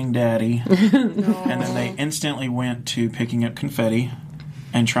screaming "Daddy," and then they instantly went to picking up confetti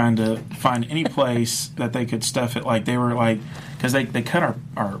and trying to find any place that they could stuff it. Like they were like, because they cut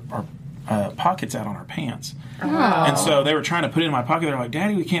our pockets out on our pants. And so they were trying to put it in my pocket. They're like,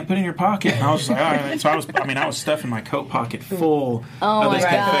 "Daddy, we can't put it in your pocket." And I was just like, "All right." So I was stuffing my coat pocket full of this my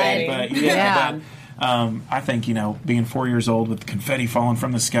confetti. God. But I think, you know, being 4 years old with confetti falling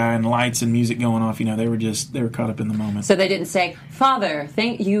from the sky and lights and music going off, you know, they were caught up in the moment. So they didn't say, Father,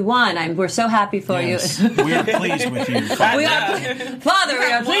 you won. We're so happy for Yes. you. We are pleased with you. Father, we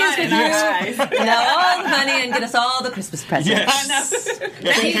are pleased with you. Nice. Now all the money and get us all the Christmas presents. Yes.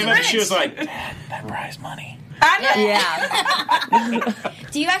 Yeah, she came up and she was like, "Dad, that prize money." Yeah.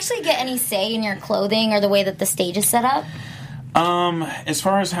 Do you actually get any say in your clothing or the way that the stage is set up? As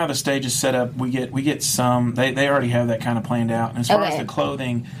far as how the stage is set up, we get some. They already have that kind of planned out. And as far as the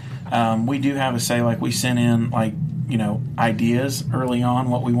clothing, we do have a say. Like we sent in, like, you know, ideas early on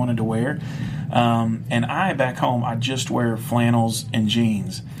what we wanted to wear. And I, back home, I just wear flannels and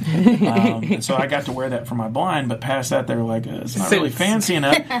jeans. And so I got to wear that for my blind, but past that, they were like, it's not really fancy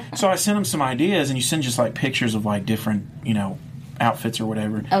enough. So I sent them some ideas, and you send just like pictures of like different, outfits or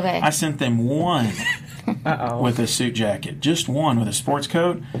whatever. Okay. I sent them one with a suit jacket, just one with a sports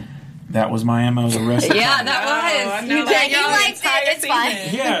coat. That was my MO the rest of the time. that was. You liked it. It's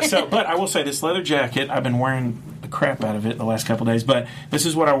fine. Yeah, but I will say this leather jacket, I've been wearing the crap out of it the last couple of days, but this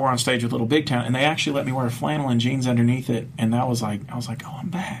is what I wore on stage with Little Big Town, and they actually let me wear a flannel and jeans underneath it, and I was like, oh, I'm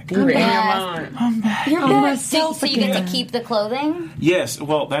back. You're in your mind. I'm back. You're myself so you get to keep the clothing? Yes,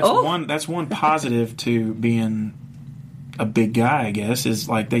 well, that's one positive to being a big guy, I guess, is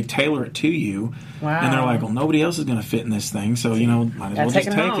like they tailor it to you. Wow. And they're like, well, nobody else is going to fit in this thing, so, might as well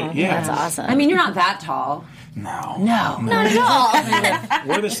just take it. Yeah. That's awesome. I mean, you're not that tall. No. Not at all.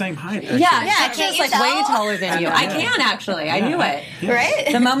 We're the same height, actually. Yeah, can't Jill's you like tell? way taller than you. I can, actually. I knew it. Right?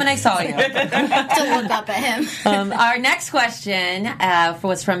 The moment I saw you. To look up at him. Our next question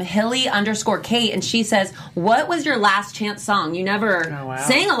was from Hilly_Kate, and she says, what was your last chance song? You never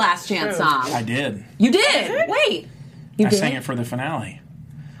sang a last chance song. I did. You did? Wait. You I did? sang it for the finale.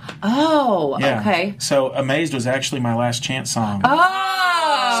 Oh, Yeah. okay. So Amazed was actually my last chance song.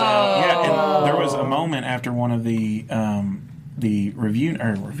 Oh. So, and there was a moment after one of the one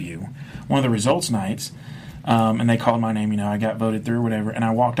of the results nights, and they called my name. I got voted through or whatever, and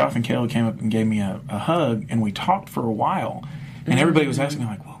I walked off, and Kayla came up and gave me a hug, and we talked for a while, and everybody was asking me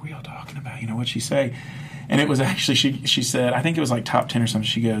like, "What were y'all talking about? What'd she say?" And it was actually she said, I think it was like top 10 or something.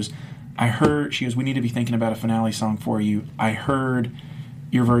 She goes, we need to be thinking about a finale song for you. I heard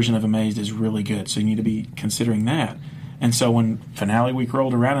your version of Amazed is really good, so you need to be considering that. And so when finale week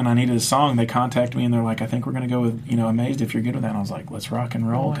rolled around and I needed a song, they contacted me and they're like, I think we're going to go with, Amazed if you're good with that. And I was like, let's rock and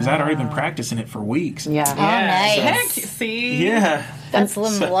roll. Because I'd already been practicing it for weeks. Yeah. Oh, nice. Heck, see? Yeah. That's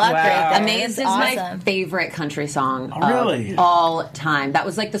luck right there. Amazed is my favorite country song really? of all time. That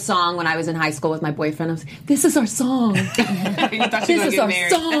was like the song when I was in high school with my boyfriend. I was like, this is our song. You thought you This is our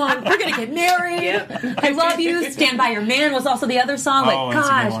song. We're going to get married. Yep. I love you. Stand by your man was also the other song. Like, that's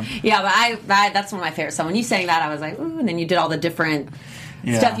a good gosh. one. Yeah, but that's one of my favorites. So when you sang that, I was like, ooh, and then you did all the different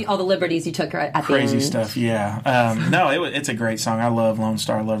stuff, all the liberties you took at the Crazy end. stuff, yeah. No, it's a great song. I love Lone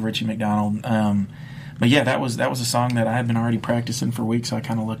Star. I love Richie McDonald. But yeah, that was a song that I had been already practicing for weeks. So I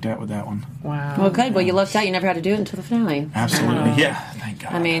kind of looked out with that one. Wow. Well, good. Well, you lucked out. You never had to do it until the finale. Absolutely, yeah. Thank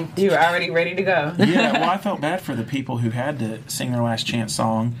God. I mean, You were already ready to go. Yeah, well, I felt bad for the people who had to sing their last chance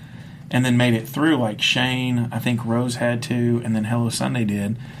song and then made it through, like Shane, I think Rose had to, and then Hello Sunday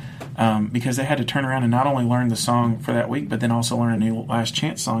did, because they had to turn around and not only learn the song for that week, but then also learn a new last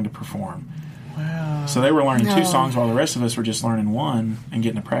chance song to perform. Wow. So they were learning two songs while the rest of us were just learning one and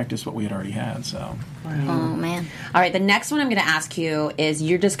getting to practice what we had already had. So. Oh, man. all right, the next one I'm going to ask you is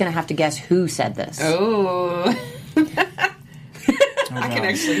you're just going to have to guess who said this. Oh. I can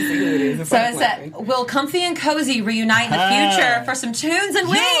actually see who it is. So it said, will Comfy and Cozy reunite in the future for some tunes and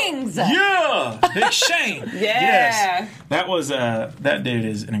wings? Yeah! Big Shane! Yeah. Yes. That was, that dude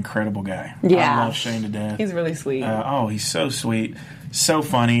is an incredible guy. Yeah. I love Shane to death. He's really sweet. He's so sweet. So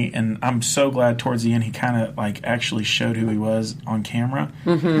funny, and I'm so glad towards the end he kind of like actually showed who he was on camera.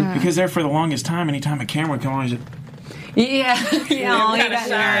 Mm-hmm. Because there for the longest time, anytime a camera would come on, he's like, Yeah. Kinda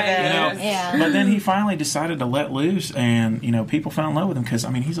shy. Yeah. But then he finally decided to let loose, and people fell in love with him because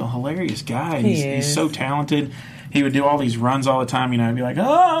he's a hilarious guy. And he's so talented. He would do all these runs all the time. I'd be like,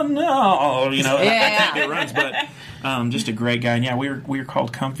 oh no, I can't do runs, but just a great guy. And yeah, we were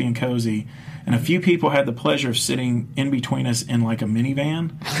called Comfy and Cozy. And a few people had the pleasure of sitting in between us in like a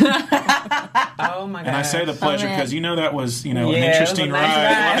minivan. Oh my god! And I say the pleasure because that was an it interesting was a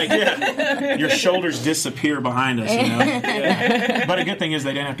nice ride. Like, your shoulders disappear behind us. Yeah. But a good thing is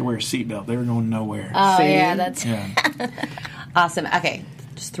they didn't have to wear a seatbelt. They were going nowhere. Oh, See? yeah, that's... Yeah. Awesome. Okay,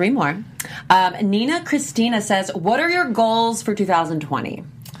 just three more. Nina Christina says, what are your goals for 2020?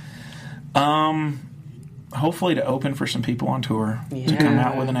 Hopefully to open for some people on tour, to come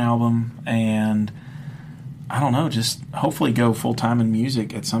out with an album, and I don't know, just hopefully go full time in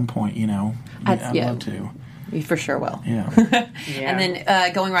music at some point. I'd love to. You for sure will. Yeah. And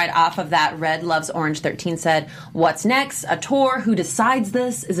then going right off of that, Red Loves Orange 13 said, what's next? A tour? Who decides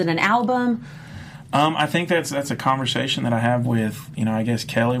this? Is it an album? I think that's a conversation that I have with, I guess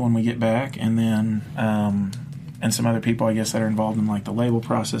Kelly when we get back, and then and some other people, I guess, that are involved in like the label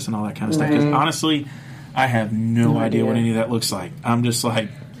process and all that kind of stuff. Because honestly, I have no idea what any of that looks like. I'm just like,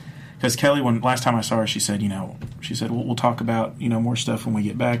 because Kelly, last time I saw her, she said, we'll talk about more stuff when we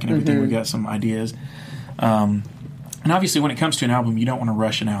get back and everything. We got some ideas. And obviously, when it comes to an album, you don't want to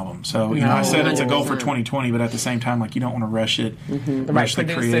rush an album. So, you know, I said it's a goal for 2020, but at the same time, like, you don't want to rush it, rush the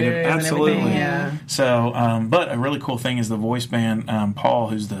creative. Absolutely. Yeah. So, but a really cool thing is the voice band, Paul,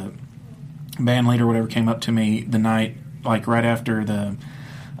 who's the band leader or whatever, came up to me the night, like, right after the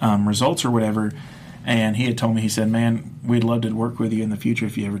results or whatever, and he had told me, he said, man, we'd love to work with you in the future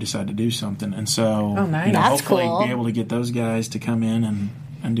if you ever decide to do something. And so, nice. you know, That's hopefully cool. be able to get those guys to come in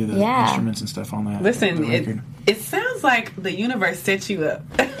and do the instruments and stuff on that. Listen, the record. it sounds like the universe set you up.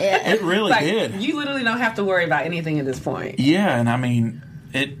 It really like, did. You literally don't have to worry about anything at this point. Yeah, and I mean,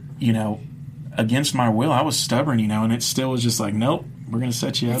 it, you know, against my will, I was stubborn, you know, and it still was just like, nope, we're going to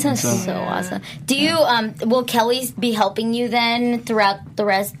set you up. That sounds so awesome. Do you, will Kelly be helping you then throughout the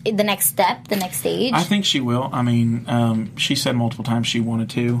next step, the next stage? I think she will. I mean, she said multiple times she wanted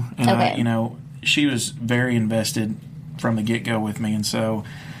to, and Okay. I, you know, she was very invested from the get-go with me, and so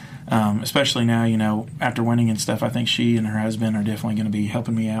especially now, you know, after winning and stuff, I think she and her husband are definitely going to be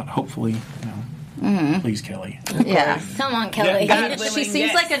helping me out, hopefully, you know. Please, Kelly. Yeah. Come on, Kelly. Yeah, God She willing, seems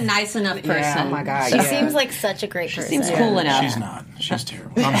yes. like a nice enough person. Yeah, oh my God, She yeah. seems like such a great person. Seems cool enough. She's not. She's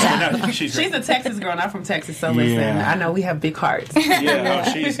terrible. I'm sorry. No, she's She's great. a Texas girl, not from Texas, so listen, Yeah. I know we have big hearts.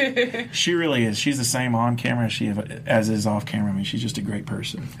 Yeah, she really is. She's the same on camera as is off camera. I mean, she's just a great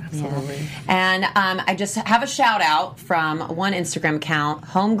person. Absolutely. And I just have a shout out from one Instagram account,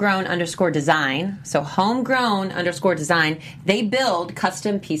 homegrown_design. So homegrown_design. They build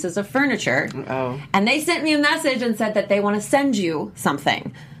custom pieces of furniture. Oh. And they sent me a message and said that they want to send you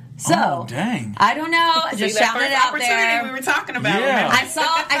something. So Oh, dang. I don't know. Just that shouting first it out opportunity there. we were talking about. Yeah.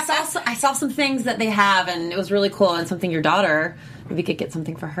 remember? I saw some things that they have, and it was really cool. And something your daughter, maybe could get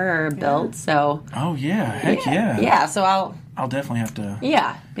something for her built. So Oh, yeah. Heck yeah. yeah. So I'll definitely have to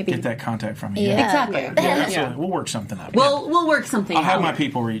maybe get that contact from you. Yeah. exactly. Yeah, absolutely. We'll work something up. We'll work something. I'll have out. my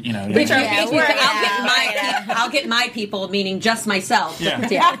people, you know. Reach out, Yeah, reach out. I'll get my people, meaning just myself. Yeah.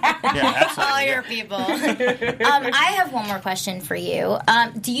 yeah. Yeah, absolutely. All your people. I have one more question for you.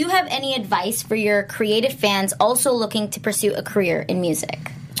 Do you have any advice for your creative fans also looking to pursue a career in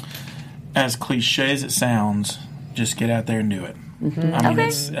music? As cliche as it sounds, just get out there and do it. I mean,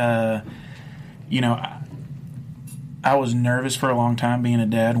 it's, you know, I was nervous for a long time being a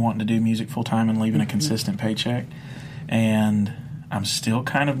dad, wanting to do music full time and leaving a consistent paycheck. And I'm still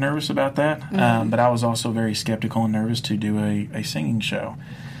kind of nervous about that. But I was also very skeptical and nervous to do a singing show.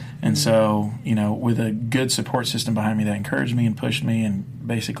 And so, you know, with a good support system behind me that encouraged me and pushed me and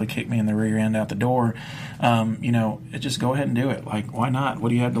basically kicked me in the rear end out the door, you know, just go ahead and do it. Like, why not? What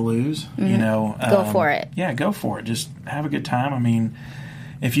do you have to lose? You know, Go for it. Yeah, go for it. Just have a good time. I mean,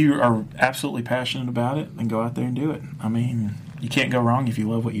 if you are absolutely passionate about it, then go out there and do it. I mean, you can't go wrong if you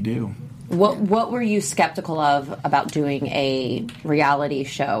love what you do. What were you skeptical of about doing a reality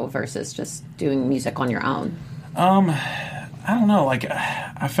show versus just doing music on your own? I don't know. Like,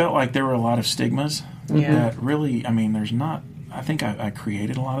 I felt like there were a lot of stigmas that really, I mean, there's not, I think I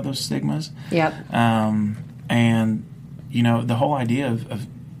created a lot of those stigmas. Yep. And, you know, the whole idea of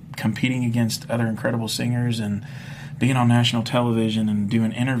competing against other incredible singers and being on national television and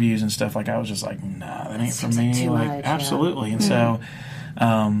doing interviews and stuff, like, I was just like, nah, that ain't for seems like me. too Like, much, absolutely. And so,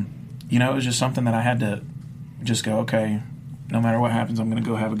 you know, it was just something that I had to just go, okay, no matter what happens, I'm going to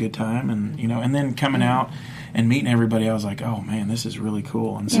go have a good time. And, you know, and then coming out and meeting everybody, I was like, oh man, this is really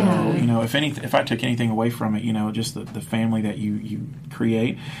cool. And so, you know, if I took anything away from it, you know, just the family that you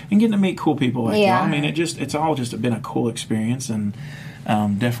create and getting to meet cool people like Yeah. y'all. I mean, it's all just been a cool experience, and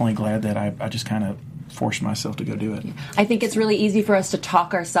definitely glad that I just kind of forced myself to go do it. I think it's really easy for us to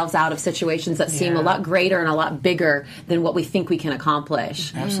talk ourselves out of situations that seem a lot greater and a lot bigger than what we think we can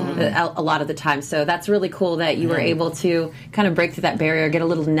accomplish. Absolutely. A lot of the time. So that's really cool that you were able to kind of break through that barrier, get a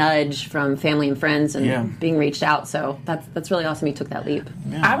little nudge from family and friends and being reached out. So that's really awesome you took that leap.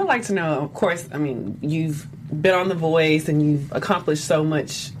 I would like to know, of course, I mean, you've been on The Voice and you've accomplished so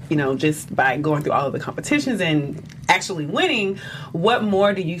much, you know, just by going through all of the competitions and actually winning. What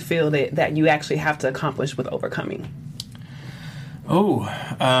more do you feel that you actually have to accomplish with overcoming?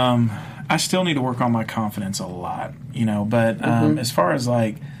 I still need to work on my confidence a lot, you know, but as far as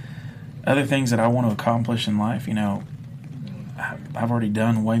like other things that I want to accomplish in life, you know, I've already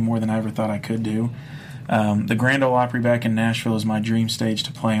done way more than I ever thought I could do. The Grand Ole Opry back in Nashville is my dream stage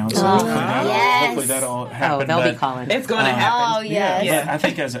to play on, so hopefully that'll happen. They'll but, be calling. It's going to happen. Oh, yes. Yeah. But I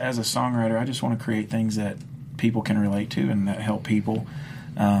think as a songwriter, I just want to create things that people can relate to and that help people.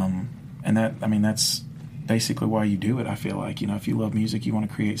 And that, I mean, that's basically why you do it. I feel like, you know, if you love music, you want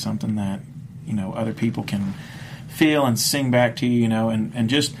to create something that, you know, other people can feel and sing back to you, you know, and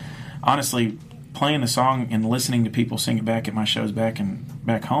just honestly playing the song and listening to people sing it back at my shows back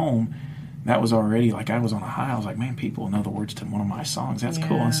home, that was already, like, I was on a high. I was like, man, people know the words to one of my songs. That's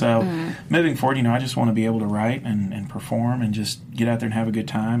cool. And so moving forward, I just want to be able to write and perform and just get out there and have a good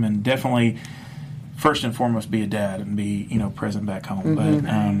time, and definitely first and foremost be a dad and be, present back home.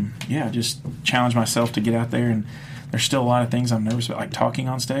 But just challenge myself to get out there, and there's still a lot of things I'm nervous about, like talking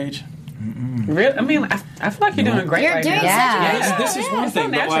on stage. Really? I mean, I feel like you're doing great right now. This is one thing,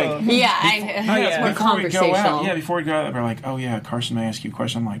 but like... It's more conversational. Before we go out, they're like, oh yeah, Carson may ask you a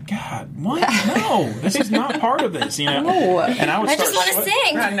question. I'm like, God, what? No, this is not part of this, No. And I just want to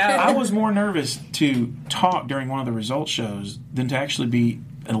sing. I was more nervous to talk during one of the results shows than to actually be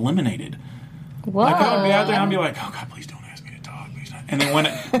eliminated. Whoa. Like, I would be out there and I'd be like, oh God, please don't ask me to talk. Please don't. And then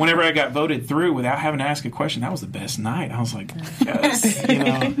whenever I got voted through without having to ask a question, that was the best night. I was like, yes,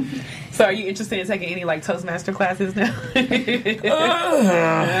 So are you interested in taking any Toastmaster classes now?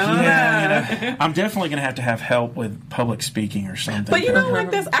 I'm definitely going to have help with public speaking or something.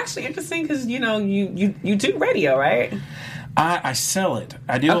 But that's actually interesting because you do radio, right? I sell it.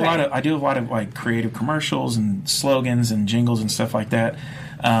 I do a lot of like creative commercials and slogans and jingles and stuff like that.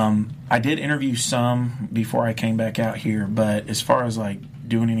 I did interview some before I came back out here, but as far as like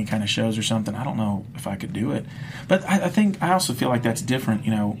doing any kind of shows or something, I don't know if I could do it. But I also feel like that's different,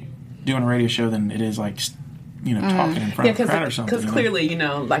 doing a radio show than it is like, talking in front of a crowd or something. Because clearly,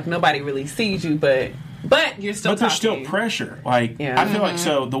 like nobody really sees you, but you're still. But there's still pressure. Like I feel like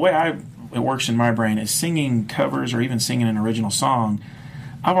the way it works in my brain is singing covers or even singing an original song.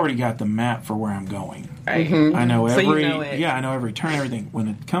 I've already got the map for where I'm going. Right. I know every I know every turn, everything. When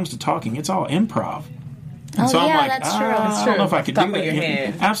it comes to talking, it's all improv. And so I'm like, that's true. I don't know if I could do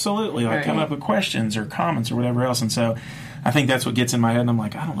that. Absolutely, like coming up with questions or comments or whatever else. And so I think that's what gets in my head. And I'm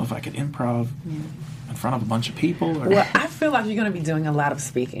like, I don't know if I could improv in front of a bunch of people. Well, I feel like you're going to be doing a lot of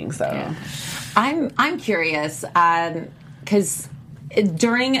speaking. So I'm curious because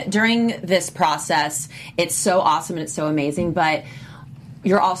during this process, it's so awesome and it's so amazing, but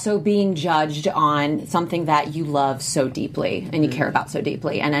you're also being judged on something that you love so deeply and you care about so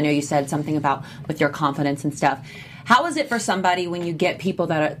deeply. And I know you said something about with your confidence and stuff. How is it for somebody when you get people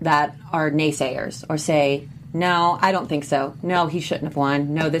that are naysayers or say, no, I don't think so. No, he shouldn't have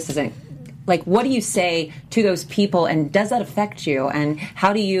won. No, this isn't. Like, what do you say to those people, and does that affect you? And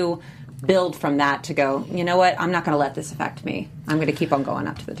how do you build from that to go, you know what, I'm not going to let this affect me. I'm going to keep on going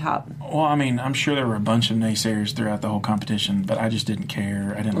up to the top. Well, I mean, I'm sure there were a bunch of naysayers throughout the whole competition, but I just didn't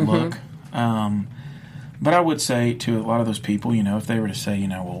care. I didn't look. But I would say to a lot of those people, if they were to say,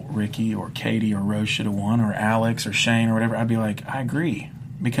 well, Ricky or Katie or Rose should have won, or Alex or Shane or whatever, I'd be like, I agree.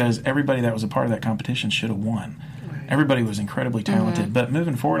 Because everybody that was a part of that competition should have won. Right. Everybody was incredibly talented. But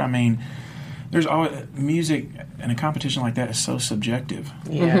moving forward, I mean, there's always music and a competition like that is so subjective.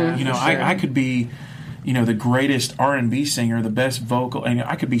 Yeah, I could be, the greatest R&B singer, the best vocal, and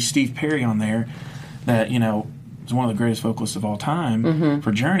I could be Steve Perry on there, that is one of the greatest vocalists of all time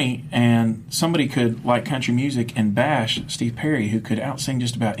for Journey, and somebody could like country music and bash Steve Perry, who could outsing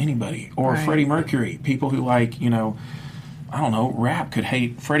just about anybody, or Freddie Mercury. People who like I don't know, rap could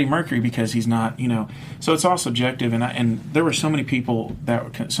hate Freddie Mercury because he's not, so it's all subjective. And there were so many people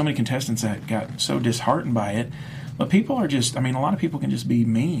so many contestants that got so disheartened by it. But people are just, a lot of people can just be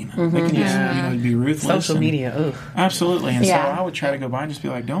mean. They can just, be ruthless. Social media, ugh. Absolutely. And so I would try to go by and just be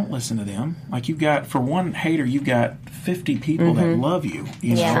like, don't listen to them. Like for one hater, you've got 50 people that love you,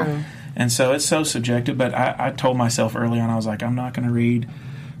 know. True. And so it's so subjective. But I told myself early on, I was like, I'm not going to read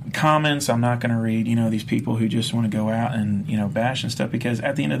comments. I'm not going to read, these people who just want to go out and, bash and stuff, because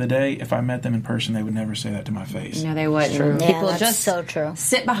at the end of the day, if I met them in person, they would never say that to my face. No, they wouldn't. True. People that's just so true.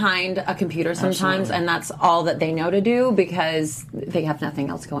 sit behind a computer sometimes, Absolutely. and that's all that they know to do because they have nothing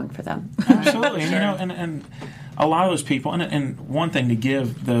else going for them. Absolutely. And a lot of those people, and one thing to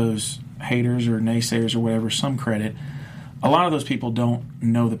give those haters or naysayers or whatever some credit, a lot of those people don't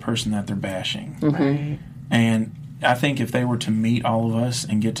know the person that they're bashing. Right. And I think if they were to meet all of us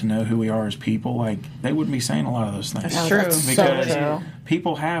and get to know who we are as people, like, they wouldn't be saying a lot of those things. That's true. Because so true.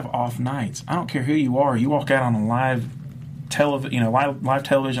 People have off nights. I don't care who you are. You walk out on a live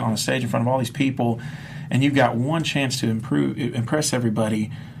television on a stage in front of all these people, and you've got one chance to impress everybody.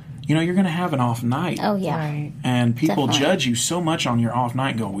 You're going to have an off night. Oh, yeah. Right. And people Definitely. judge you so much on your off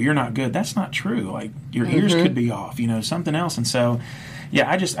night and go, well, you're not good. That's not true. Like, your ears could be off, something else. And so, yeah,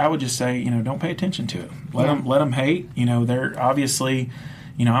 I would just say, don't pay attention to it. Let them hate. They're obviously,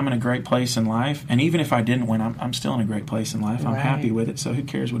 I'm in a great place in life. And even if I didn't win, I'm still in a great place in life. I'm happy with it. So who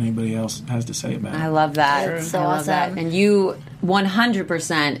cares what anybody else has to say about it? I love that. That's so I love awesome. that. And you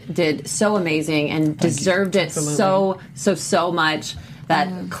 100% did so amazing and deserved it so much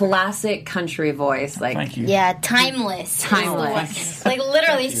That classic country voice. Like, Thank you. Yeah, timeless. Timeless. Like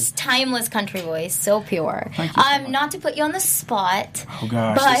literally timeless country voice. So pure. Thank you so much. Not to put you on the spot. Oh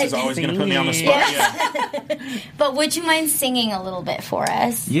gosh, but, this is always going to put me on the spot. Yeah. But would you mind singing a little bit for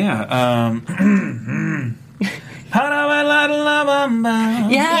us? Yeah. Para bailar la bamba.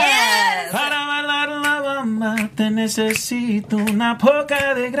 yes. Para bailar la bamba te necesito una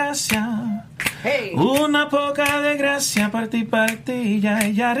poca de gracia. Hey. Una poca de gracia para ti,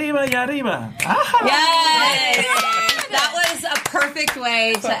 y arriba, y arriba. Yes. That was a perfect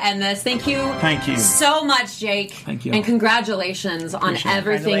way to end this. Thank you. Thank you. So much, Jake. Thank you. And congratulations on Appreciate it.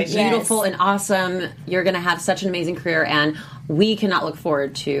 everything beautiful Yes. and awesome. You're going to have such an amazing career, and we cannot look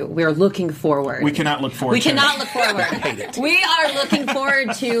forward to. We're looking forward. We cannot look forward We to cannot it. look forward. We are looking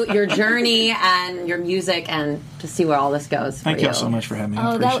forward to your journey and your music and to see where all this goes for Thank you all so much for having me.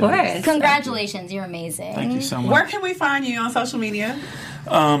 I that appreciate it. was- Congratulations, you're amazing. Thank you so much. Where can we find you on social media?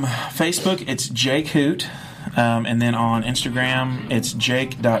 Facebook, it's Jake Hoot. And then on Instagram, it's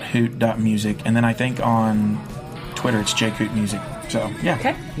jake.hoot.music. And then I think on Twitter, it's Jake Hoot Music. So, yeah.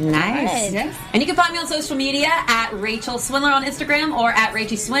 Okay. Nice. Good. And you can find me on social media at Rachel Swindler on Instagram or at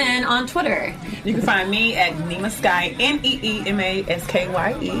Rachie Swin on Twitter. You can find me at Nema Sky, NeemaSkye,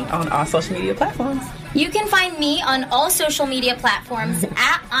 on all social media platforms. You can find me on all social media platforms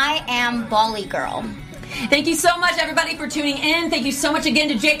at I Am Bali Girl. Thank you so much, everybody, for tuning in. Thank you so much again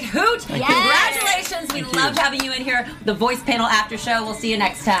to Jake Hoot. you. Congratulations. We Thank you. loved having you in here. The Voice Panel After Show. We'll see you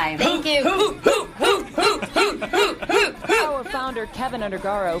next time. Thank you. Our founder, Kevin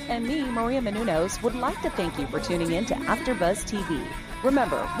Undergaro, and me, Maria Menounos, would like to thank you for tuning in to AfterBuzz TV.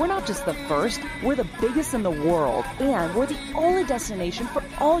 Remember, we're not just the first, we're the biggest in the world, and we're the only destination for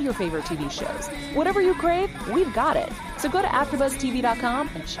all your favorite TV shows. Whatever you crave, we've got it. So go to AfterBuzzTV.com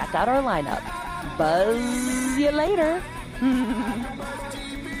and check out our lineup. Buzz you later.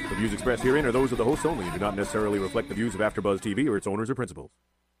 The views expressed herein are those of the hosts only and do not necessarily reflect the views of AfterBuzz TV or its owners or principals.